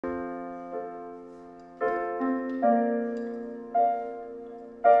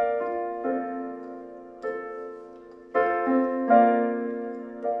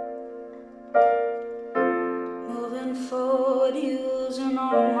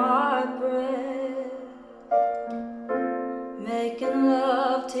my breath. Making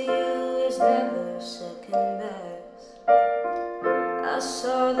love to you is never second best. I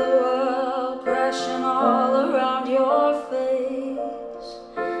saw the world crashing all around your face,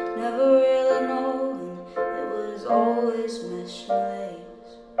 never really knowing it was always mesh and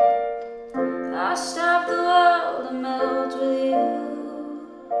lace. I stopped the world to melt with you.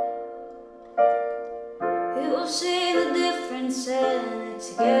 You'll see the difference and it's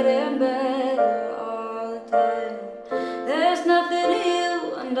getting better all the time. There's nothing you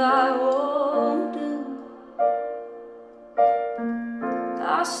and I won't do.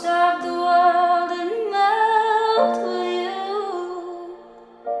 I'll stop the world and melt with you.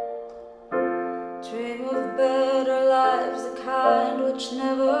 Dream of better lives, the kind which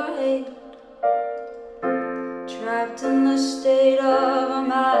never hate. Trapped in the state of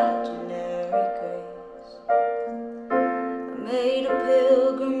imaginary grace. I made a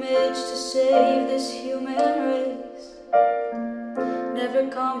pilgrimage to save this human race, never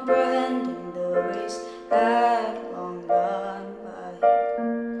comprehending the race had long gone by.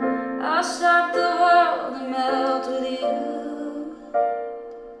 I'll stop the world and melt with you.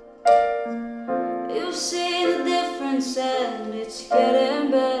 You've seen the difference and it's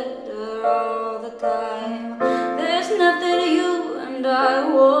getting better all the time. There's nothing you and I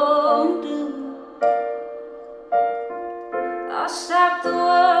won't do. I'll stop the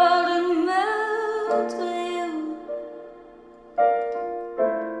world and melt with you.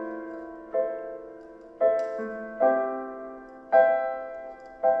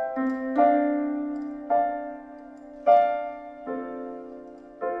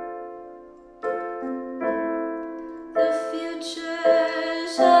 The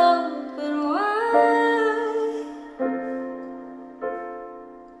future's open wide.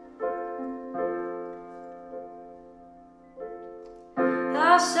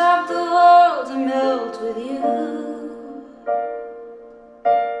 I'll stop the world and melt with you.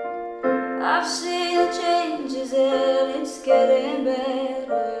 I've seen the changes and it's getting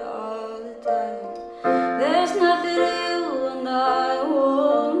better all the time. There's nothing you and I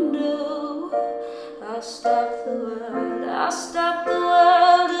won't do. I'll stop the world, I'll stop the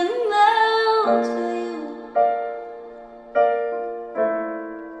world and melt with you.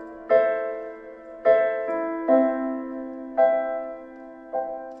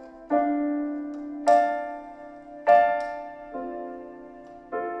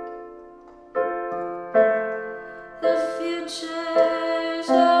 The future's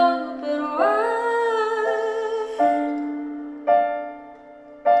open wide.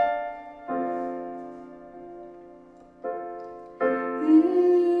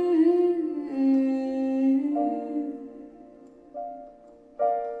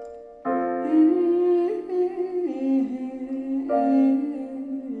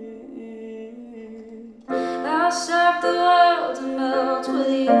 I'll stop the world and melt with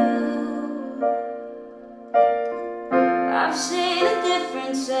you. I've seen the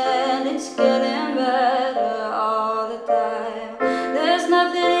difference and it's getting better all the time. There's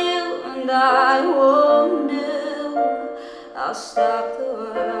nothing you and I won't do. I'll stop the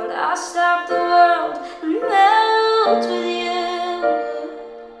world, I'll stop the world and melt with you.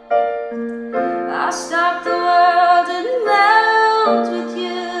 I'll stop the world and melt with you.